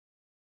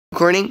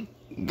recording?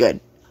 Good.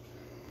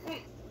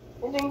 I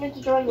didn't get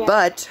to join yet.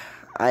 But,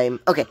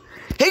 okay.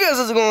 Hey guys,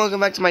 how's it going? Welcome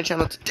back to my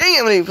channel. Today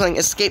I'm going to be playing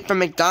Escape from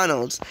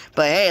McDonald's.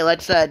 But hey,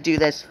 let's do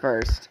this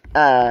first.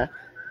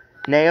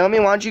 Naomi,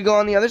 why don't you go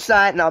on the other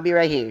side and I'll be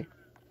right here.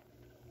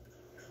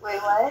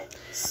 Wait, what?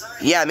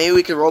 Yeah, maybe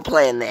we could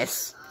roleplay in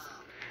this.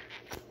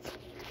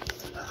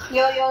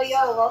 Yo,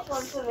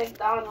 welcome to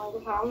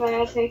McDonald's. How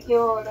may I take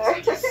your order?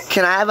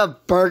 Can I have a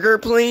burger,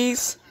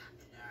 please?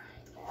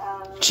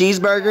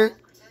 Cheeseburger?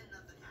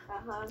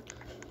 Uh-huh.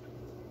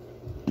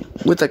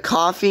 With a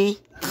coffee?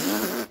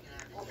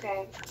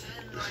 Okay.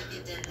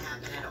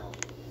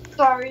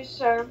 Sorry,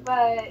 sir,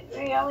 but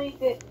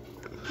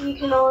you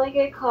can only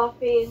get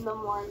coffee in the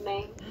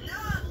morning.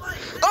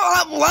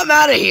 Oh, I'm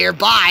out of here.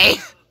 Bye.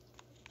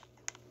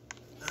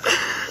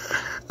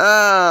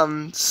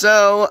 I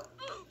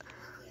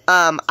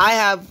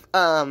have,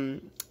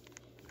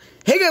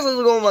 hey guys, how's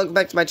it going? Welcome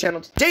back to my channel.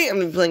 Today I'm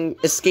going to be playing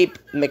Escape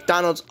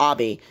McDonald's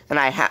OBBY. And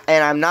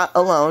I'm not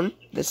alone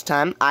this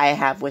time. I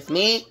have with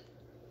me...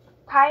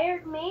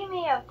 Tired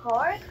Mimi, of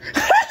course.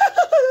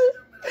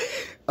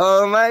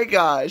 Oh my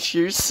gosh,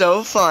 you're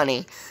so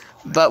funny.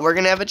 But we're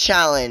going to have a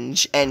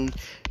challenge. And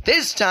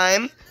this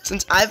time,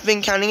 since I've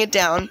been counting it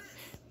down,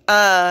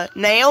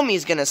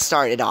 Naomi's going to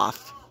start it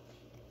off.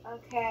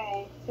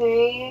 Okay,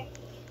 3,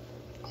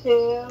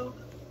 2,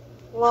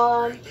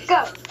 1,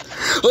 go!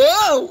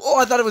 Oh,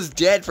 I thought it was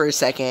dead for a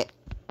second.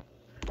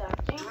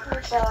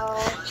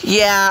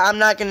 Yeah, I'm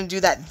not going to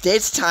do that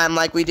this time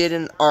like we did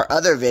in our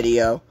other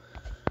video.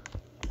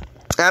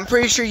 I'm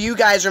pretty sure you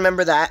guys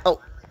remember that. Oh,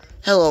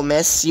 hello,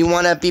 miss. You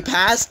want to be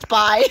passed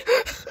by?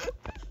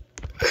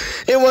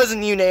 It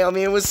wasn't you,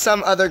 Naomi. It was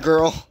some other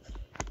girl.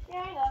 Yeah,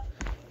 I know.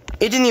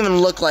 It didn't even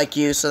look like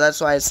you, so that's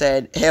why I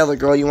said, hey, other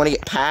girl, you want to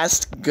get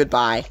passed?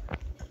 Goodbye.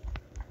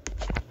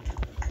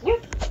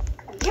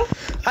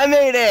 I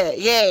made it!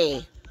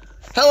 Yay!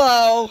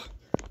 Hello!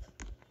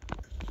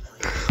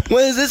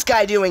 What is this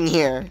guy doing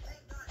here?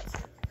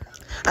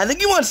 I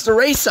think he wants to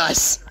race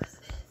us.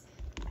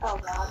 Oh,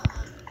 God.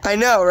 I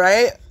know,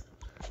 right?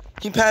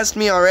 He passed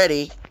me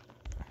already.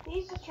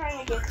 He's just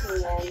trying to get to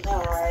the end.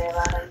 Don't worry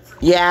about him.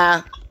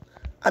 Yeah.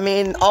 I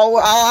mean, all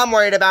I'm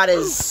worried about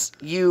is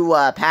you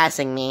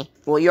passing me.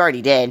 Well, you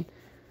already did.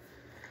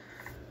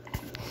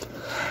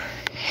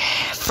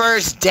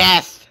 First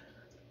death.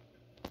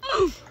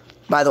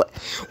 By the way,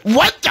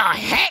 what the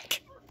heck?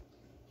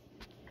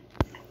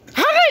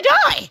 How did I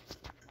die?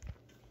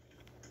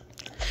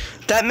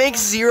 That makes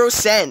 0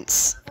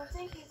 sense. Well,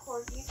 thank you,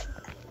 Corgi.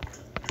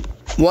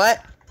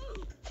 What?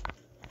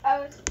 I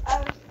was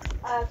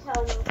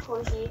telling you,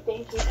 Corgi,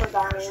 thank you for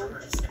dying.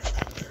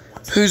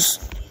 Who's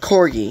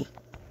Corgi?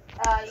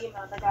 You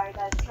know, the guy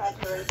that tried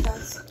to race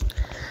us.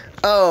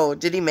 Oh,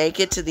 did he make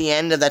it to the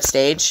end of that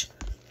stage?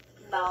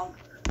 No.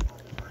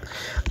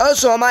 Oh,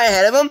 so am I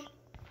ahead of him?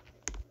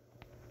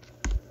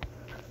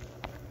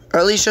 Or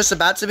at least just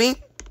about to be?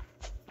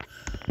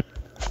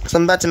 Because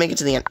I'm about to make it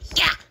to the end.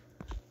 Yeah!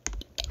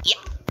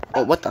 Yeah!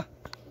 Oh, what the?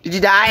 Did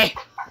you die?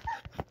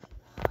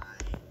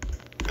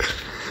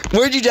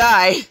 Where'd you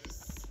die?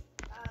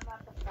 At the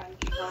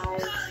French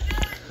fries.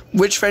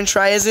 Which French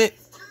fry is it?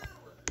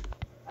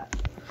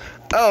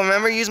 Oh,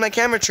 remember, use my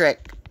camera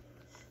trick.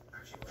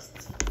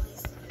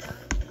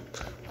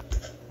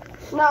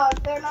 No,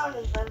 they're not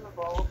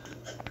invisible.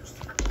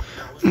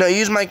 No,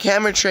 use my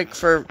camera trick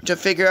to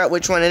figure out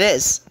which one it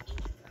is.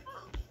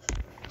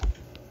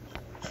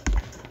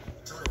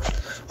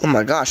 Oh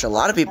my gosh, a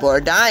lot of people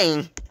are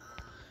dying.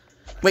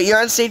 Wait, you're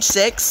on stage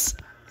 6?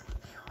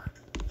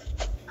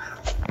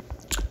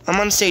 I'm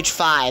on stage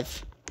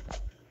 5.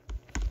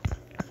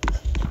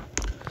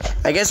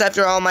 I guess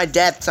after all my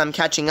deaths, I'm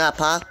catching up,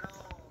 huh?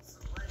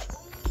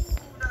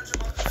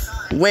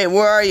 Wait,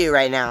 where are you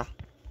right now?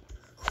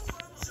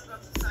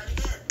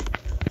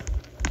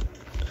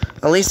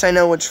 At least I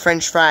know which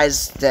French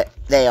fries that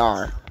they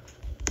are.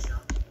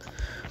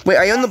 Wait,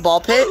 are you in the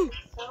ball pit?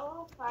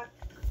 So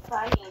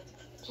funny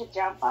to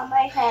jump on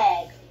my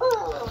head.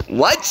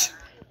 What?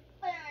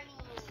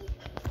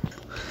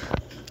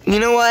 You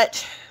know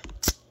what?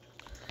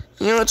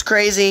 You know what's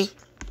crazy?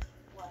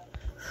 What?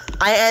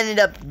 I ended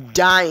up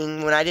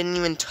dying when I didn't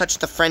even touch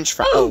the French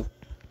fry. Oh,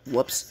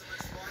 whoops.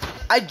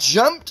 I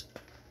jumped.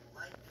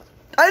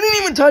 I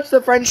didn't even touch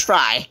the French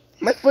fry.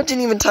 My foot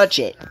didn't even touch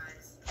it.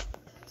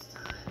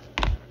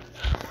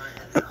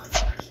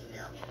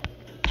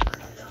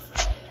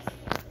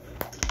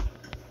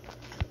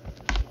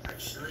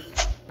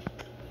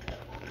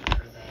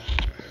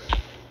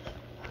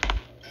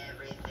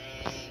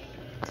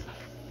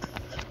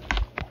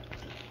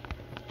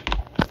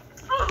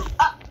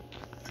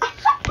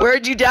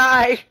 Where'd you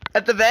die?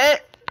 At the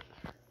vet?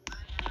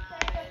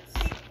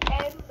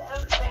 End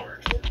of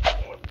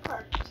Escape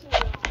Part 2.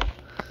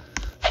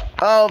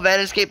 Oh,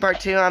 Ven Escape Part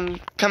 2. I'm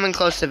coming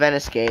close to Ven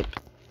Escape.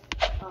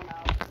 Oh no.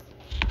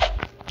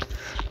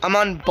 I'm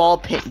on ball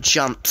pit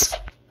jumps.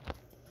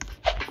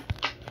 Dang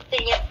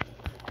it.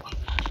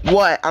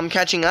 What? I'm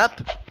catching up?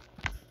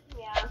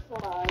 Yeah,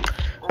 hold on.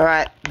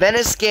 Alright, Ven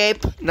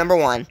Escape, number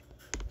 1.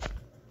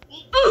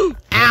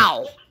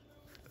 Ow!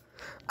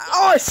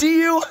 I see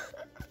you.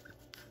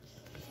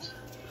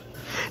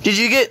 Did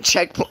you get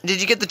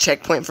the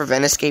checkpoint for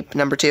Ven Escape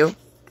number 2?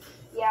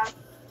 Yeah.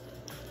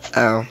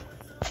 Oh.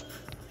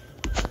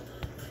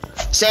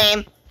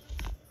 Same.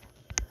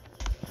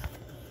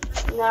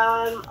 Now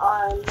I'm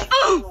on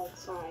McDonald's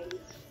signs.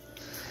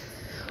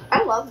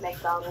 I love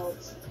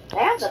McDonald's. They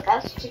have the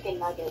best chicken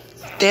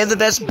nuggets. They have the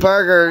best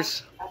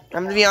burgers.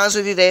 I'm gonna be honest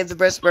with you, they have the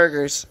best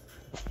burgers.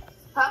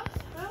 Huh?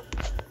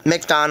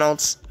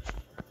 McDonald's.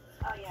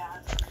 Oh yeah.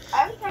 I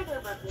haven't tried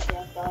their burgers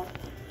yet though.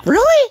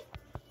 Really?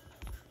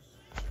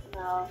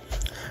 No.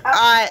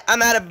 Alright,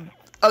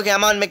 okay,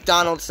 I'm on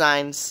McDonald's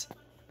signs.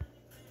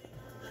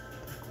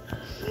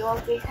 You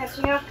won't be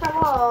catching up for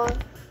long.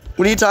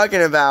 What are you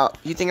talking about?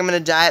 You think I'm gonna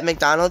die at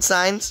McDonald's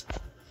signs?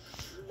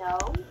 No.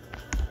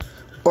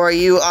 Or are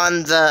you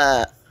on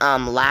the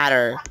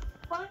ladder?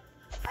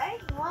 I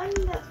won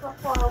this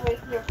before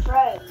with your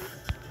friends.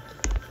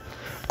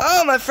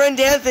 Oh, my friend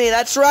Anthony,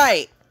 that's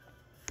right.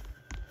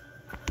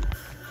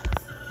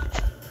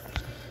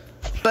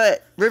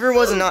 But River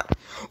wasn't on.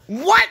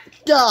 What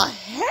the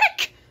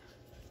heck?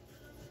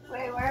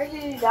 Wait, where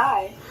did you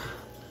die?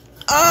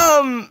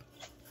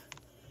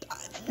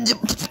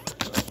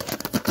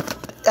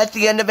 At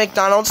the end of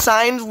McDonald's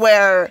signs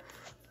where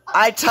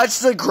I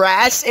touched the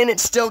grass and it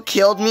still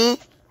killed me.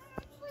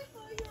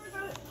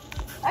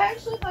 I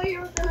actually thought you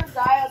were gonna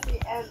die at the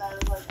end. I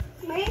was like,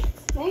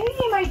 maybe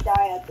you might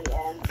die at the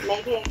end.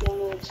 Maybe it gave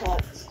me a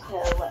chance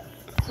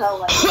to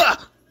like.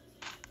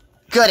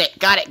 Got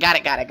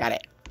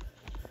it.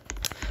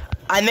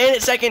 I made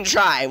it second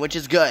try, which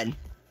is good.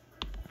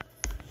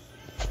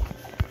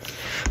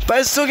 But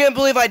I still can't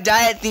believe I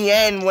died at the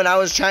end when I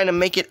was trying to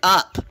make it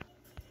up.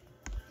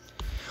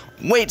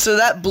 Wait, so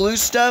that blue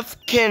stuff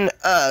can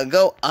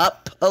go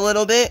up a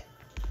little bit?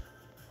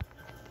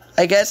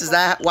 I guess, is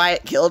that why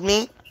it killed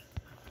me?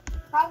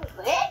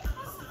 Probably.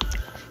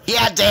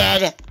 Yeah,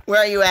 Dad. Where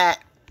are you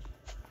at?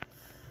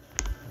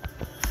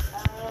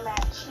 I'm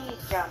at cheese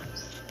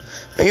jumps.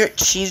 Are you at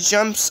cheese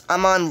jumps?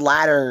 I'm on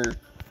ladder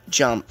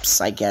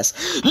jumps, I guess.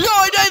 No,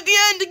 I died at the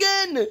end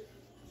again!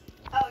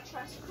 Oh,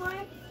 trust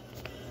climb?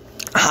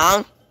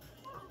 Huh?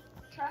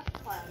 Trust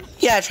climb.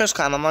 Yeah, trust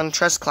climb. I'm on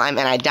trust climb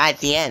and I died at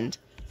the end.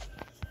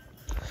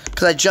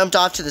 Because I jumped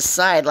off to the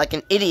side like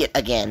an idiot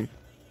again.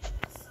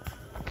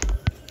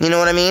 You know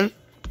what I mean?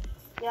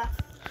 Yeah.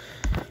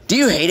 Do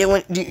you hate it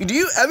when...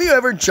 Have you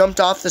ever jumped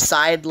off the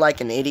side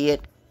like an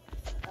idiot?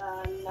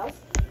 Nope.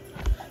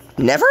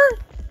 Never?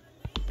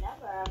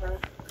 Never ever.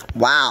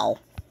 Wow.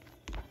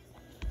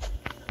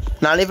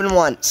 Not even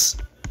once.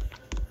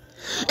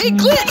 It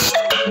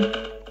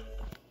glitched!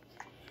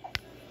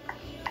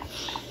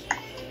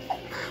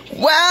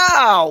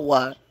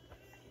 Wow!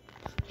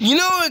 You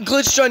know it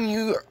glitched on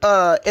you,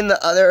 in the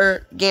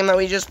other game that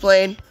we just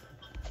played?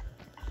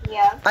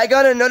 Yeah. I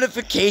got a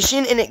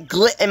notification and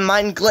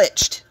mine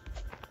glitched.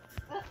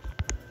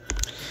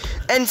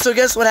 And so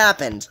guess what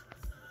happened?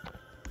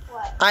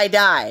 What? I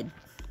died.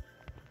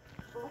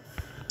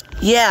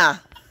 Yeah,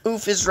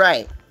 oof is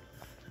right.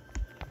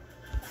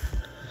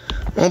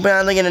 Hoping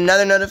I'm gonna get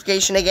another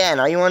notification again.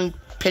 Are you on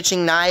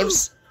pitching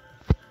knives?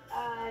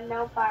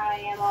 Nope, I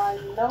am on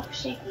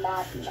Milkshake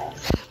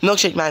Madness.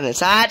 Milkshake Madness,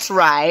 that's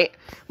right.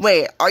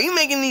 Wait, are you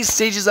making these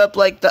stages up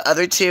like the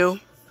other two?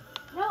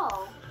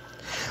 No.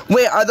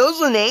 Wait, are those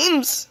the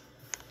names?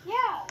 Yeah.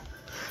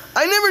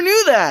 I never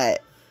knew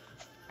that.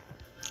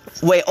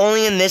 Wait,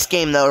 only in this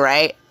game though,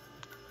 right?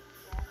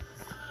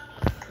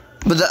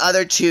 But the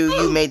other two,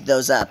 you made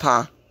those up,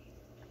 huh?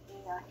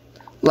 Yeah.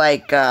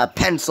 Like,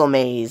 Pencil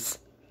Maze.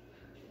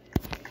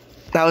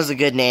 That was a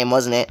good name,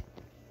 wasn't it?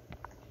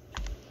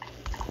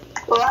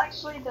 Well,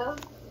 actually, those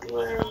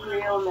were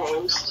real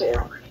names, too.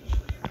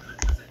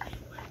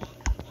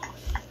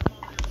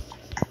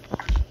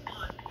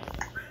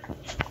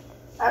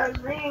 I was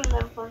reading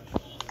them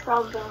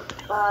from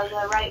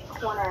the right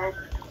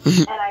corner,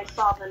 and I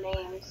saw the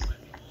names.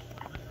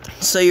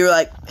 So you were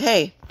like,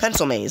 hey,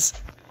 Pencil Maze.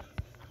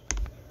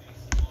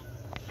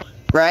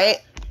 Right?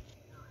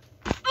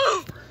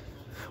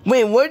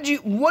 Wait,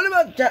 what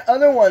about that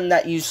other one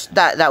that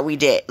that we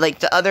did? Like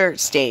the other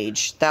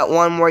stage, that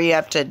one where you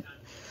have to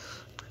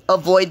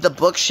avoid the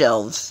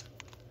bookshelves.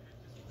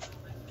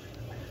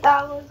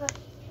 That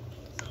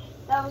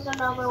was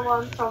another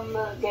one from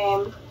the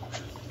game.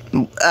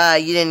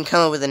 You didn't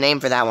come up with a name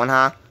for that one,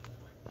 huh?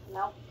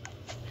 Nope.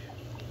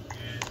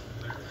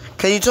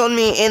 Cause you told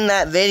me in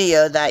that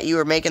video that you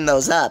were making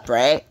those up,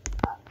 right?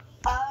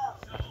 Oh.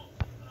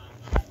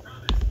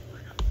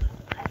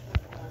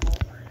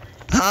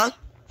 Huh?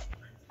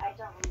 I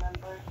don't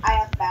remember. I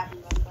have bad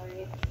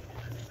memory.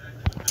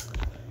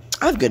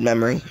 I have good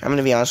memory. I'm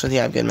gonna be honest with you,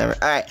 I have good memory.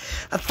 Alright,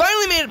 I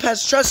finally made it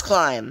past Trust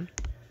Climb.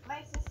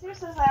 My sister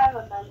says I have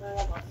a memory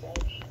of a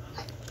fish.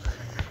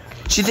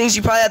 She thinks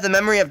you probably have the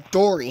memory of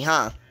Dory,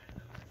 huh?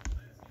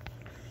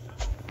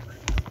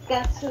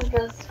 Guess who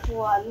just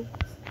won?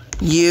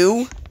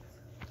 You?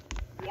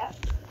 Yep.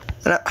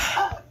 And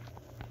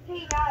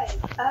Hey guys,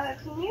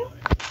 can you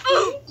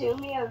do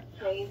me a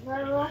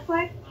favor real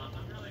quick?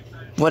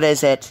 what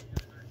is it?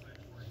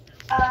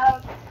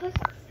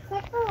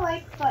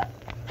 like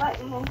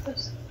button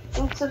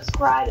and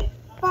subscribe in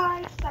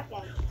 5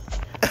 seconds.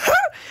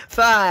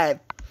 5,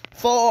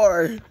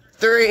 4,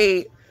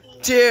 3,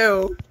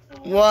 2,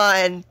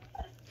 1.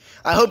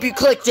 I hope you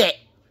clicked it.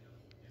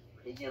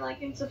 Did you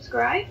like and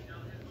subscribe?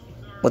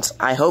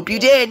 I hope you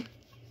did.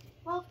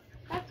 Well,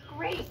 that's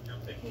great.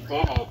 If you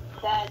didn't,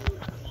 then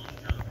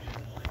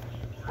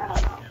I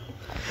don't know.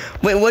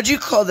 Wait, what'd you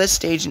call this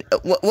stage?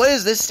 What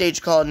is this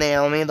stage called,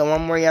 Naomi? The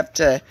one where you have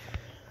to,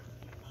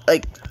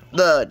 like,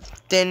 the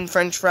thin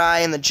French fry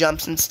and the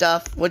jumps and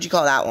stuff? What'd you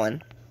call that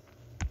one?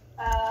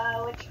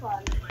 Which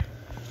one?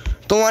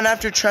 The one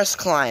after Trust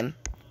Climb.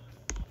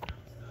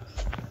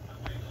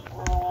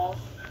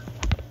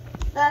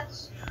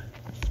 That's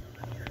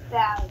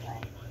balance.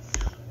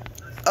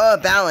 Oh,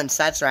 balance.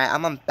 That's right.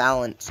 I'm on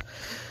balance.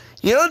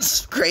 You know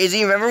what's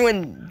crazy? Remember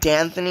when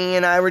D'Anthony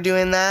and I were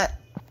doing that?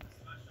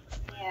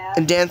 Yeah.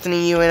 And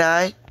D'Anthony, you and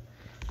I?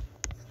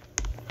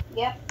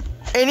 Yep.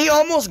 And he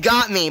almost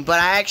got me, but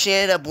I actually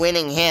ended up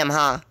winning him,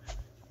 huh?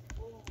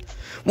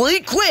 Well,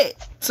 he quit.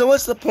 So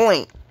what's the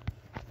point?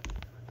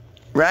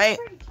 Right?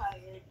 Pretty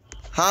tired.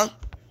 Huh?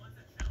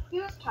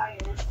 He was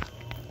tired.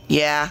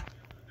 Yeah.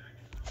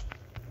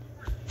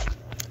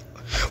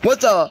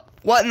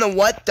 What in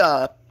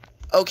the?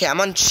 Okay,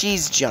 I'm on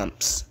cheese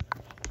jumps.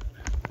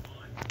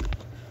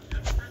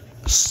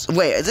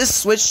 Wait, is this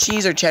Swiss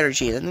cheese or cheddar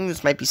cheese? I think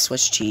this might be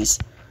Swiss cheese.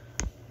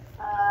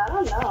 I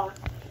don't know.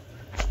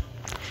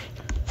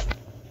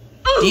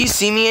 Do you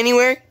see me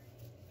anywhere?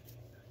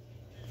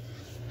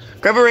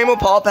 Grab a rainbow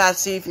ball pass,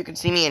 see if you can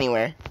see me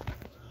anywhere.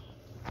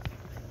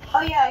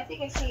 Oh yeah, I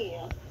think I see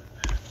you.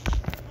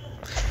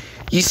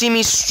 You see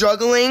me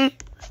struggling?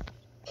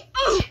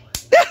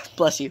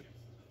 Bless you.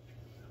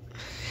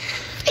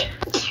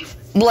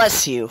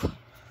 Bless you.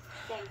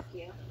 Thank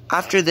you.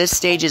 After this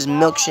stage is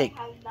milkshake.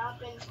 I have not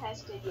been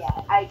tested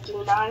yet. I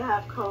do not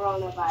have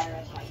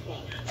coronavirus, I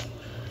think.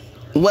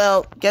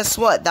 Well, guess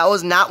what? That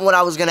was not what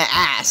I was gonna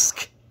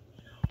ask.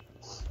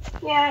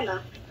 Yeah, I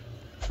know.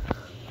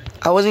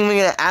 I wasn't even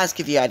gonna ask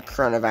if you had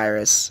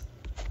coronavirus.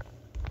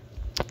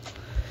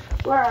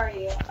 Where are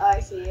you? Oh, I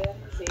see you.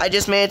 I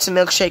just made it to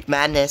Milkshake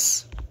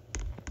Madness.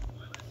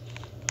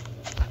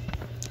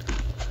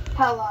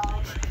 Hello.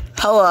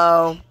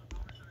 Hello.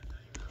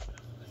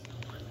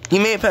 You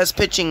made it past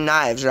pitching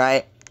knives,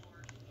 right?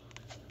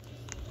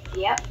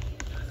 Yep.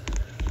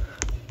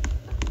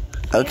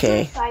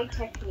 Okay. It's a side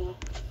technique.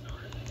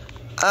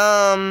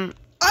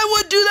 I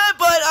would do that,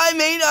 but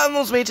I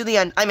almost made it to the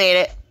end. I made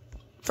it.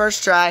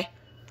 First try.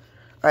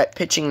 Alright,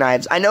 pitching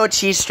knives. I know a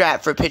cheese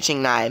strat for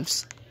pitching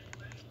knives.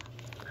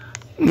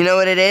 You know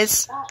what it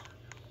is?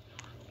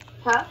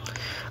 Huh?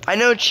 I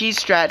know a cheese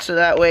strat so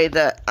that way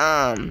the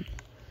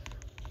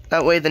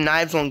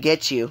knives won't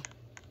get you.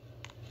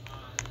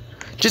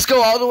 Just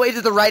go all the way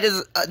to the right of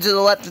to the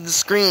left of the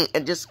screen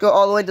and just go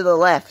all the way to the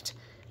left.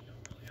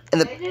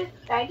 And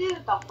I did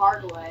it the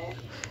hard way.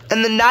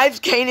 And the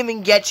knives can't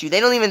even get you. They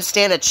don't even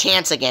stand a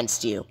chance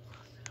against you.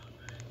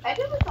 I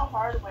did it the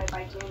hard way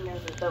by doing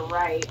it the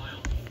right.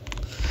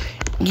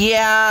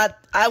 Yeah,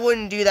 I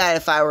wouldn't do that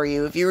if I were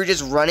you. If you were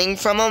just running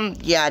from them,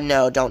 yeah,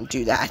 no, don't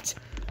do that.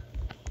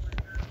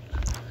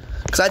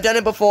 Because I've done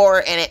it before,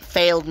 and it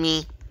failed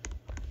me.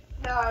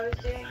 No, I was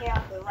doing it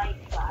on the right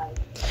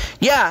side.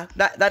 Yeah,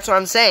 that's what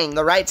I'm saying.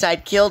 The right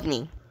side killed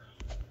me.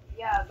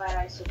 Yeah, but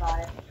I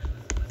survived.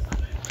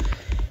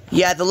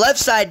 Yeah, the left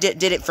side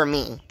did it for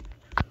me.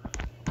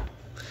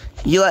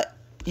 You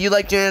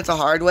like doing it the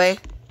hard way?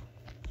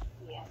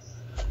 Yes.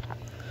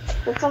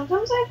 But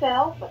sometimes I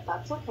fail, but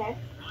that's okay.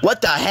 What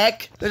the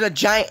heck? There's a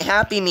giant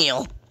Happy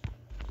Meal.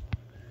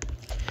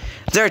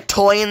 Is there a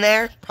toy in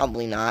there?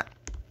 Probably not.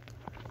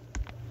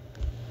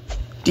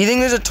 Do you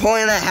think there's a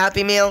toy in that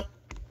Happy Meal?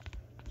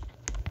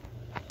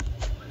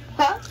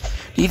 Huh?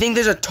 Do you think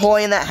there's a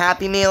toy in that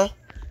Happy Meal?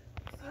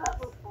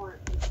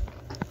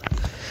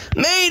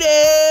 Made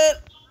it!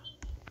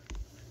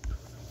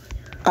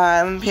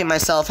 I'm gonna paint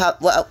myself.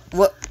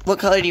 What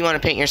color do you want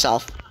to paint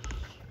yourself?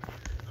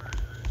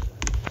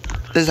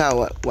 This is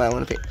what I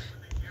want to paint.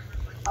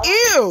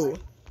 Ew!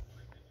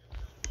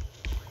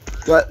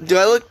 Do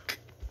I look...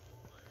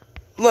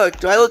 Look,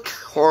 do I look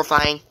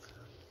horrifying?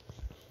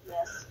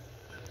 Yes.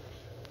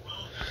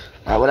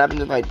 Alright, what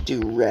happens if I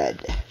do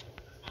red?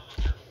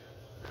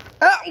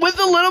 With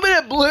a little bit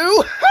of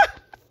blue?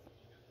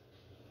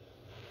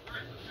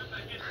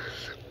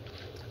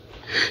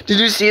 Did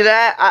you see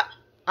that?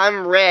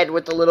 I'm red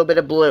with a little bit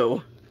of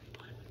blue.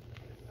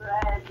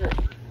 Red.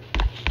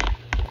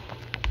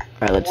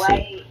 Alright, let's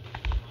White. see.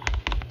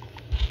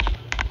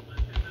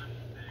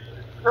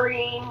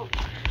 Green.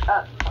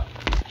 Red.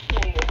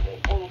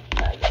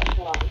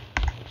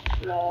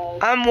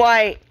 I'm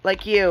white,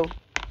 like you.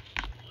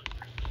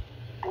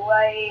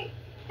 White.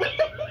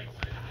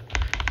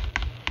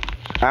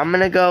 I'm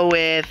gonna go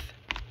with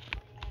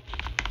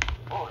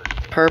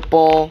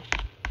purple.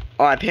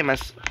 Oh, I paint my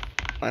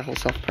whole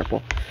self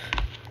purple.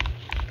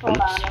 Hold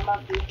on, I'm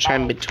gonna Try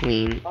in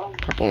between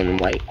purple and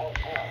white.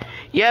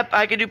 Yep,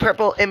 I could do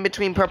purple in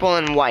between purple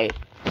and white.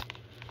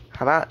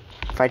 How about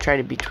if I try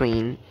to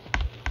between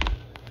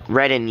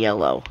Red and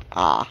yellow.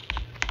 Ah.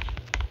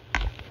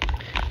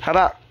 How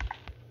about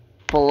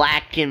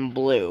black and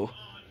blue?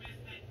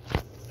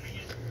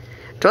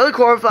 Do I look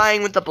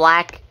horrifying with the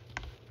black?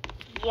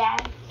 Yes.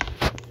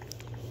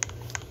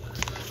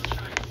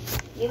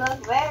 You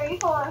look very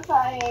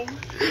horrifying.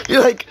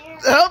 You're like,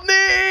 help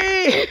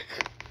me!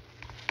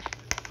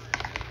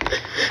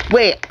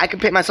 Wait, I can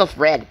paint myself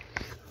red.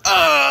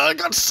 I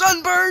got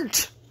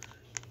sunburnt!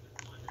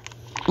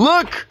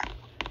 Look!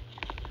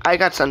 I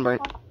got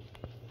sunburnt.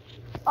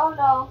 Oh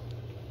no.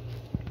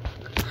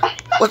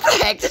 What the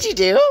heck did you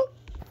do?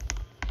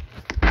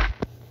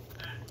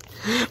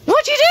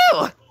 What'd you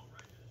do?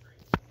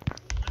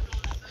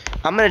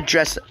 I'm gonna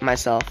dress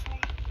myself.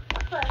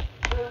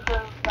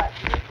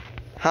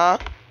 Huh?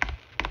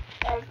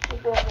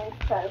 Accidentally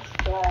pressed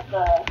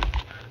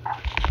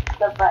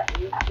the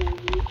button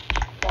to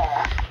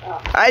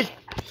there.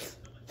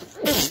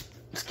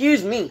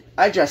 Excuse me.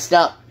 I dressed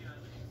up.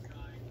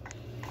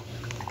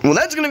 Well,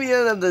 that's gonna be the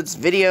end of this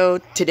video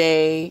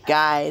today,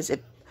 guys. I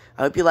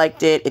hope you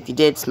liked it. If you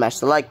did, smash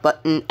the like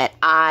button, and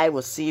I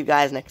will see you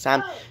guys next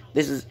time.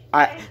 This is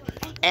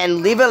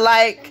and leave a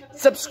like,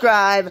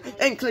 subscribe,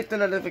 and click the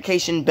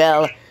notification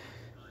bell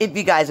if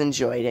you guys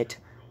enjoyed it,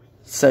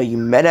 so you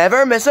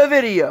never miss a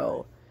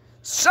video.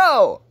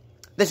 So,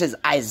 this is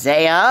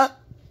Isaiah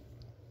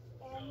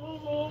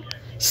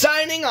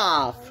signing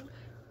off.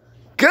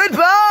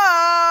 Goodbye.